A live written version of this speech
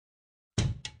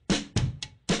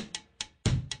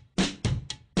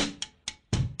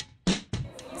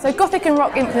So Gothic and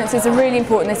Rock influences are really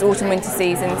important this autumn-winter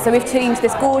season. So we've teamed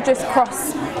this gorgeous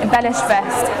cross embellished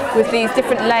vest with these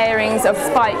different layerings of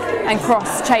spike and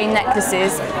cross chain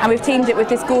necklaces, and we've teamed it with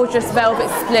this gorgeous velvet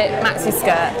split maxi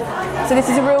skirt. So this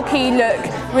is a real key look,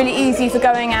 really easy for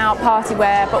going out, party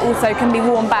wear, but also can be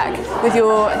worn back with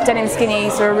your denim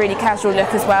skinnies for a really casual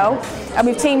look as well. And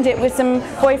we've teamed it with some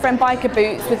boyfriend biker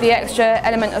boots with the extra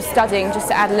element of studding just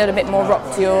to add a little bit more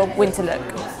rock to your winter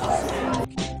look.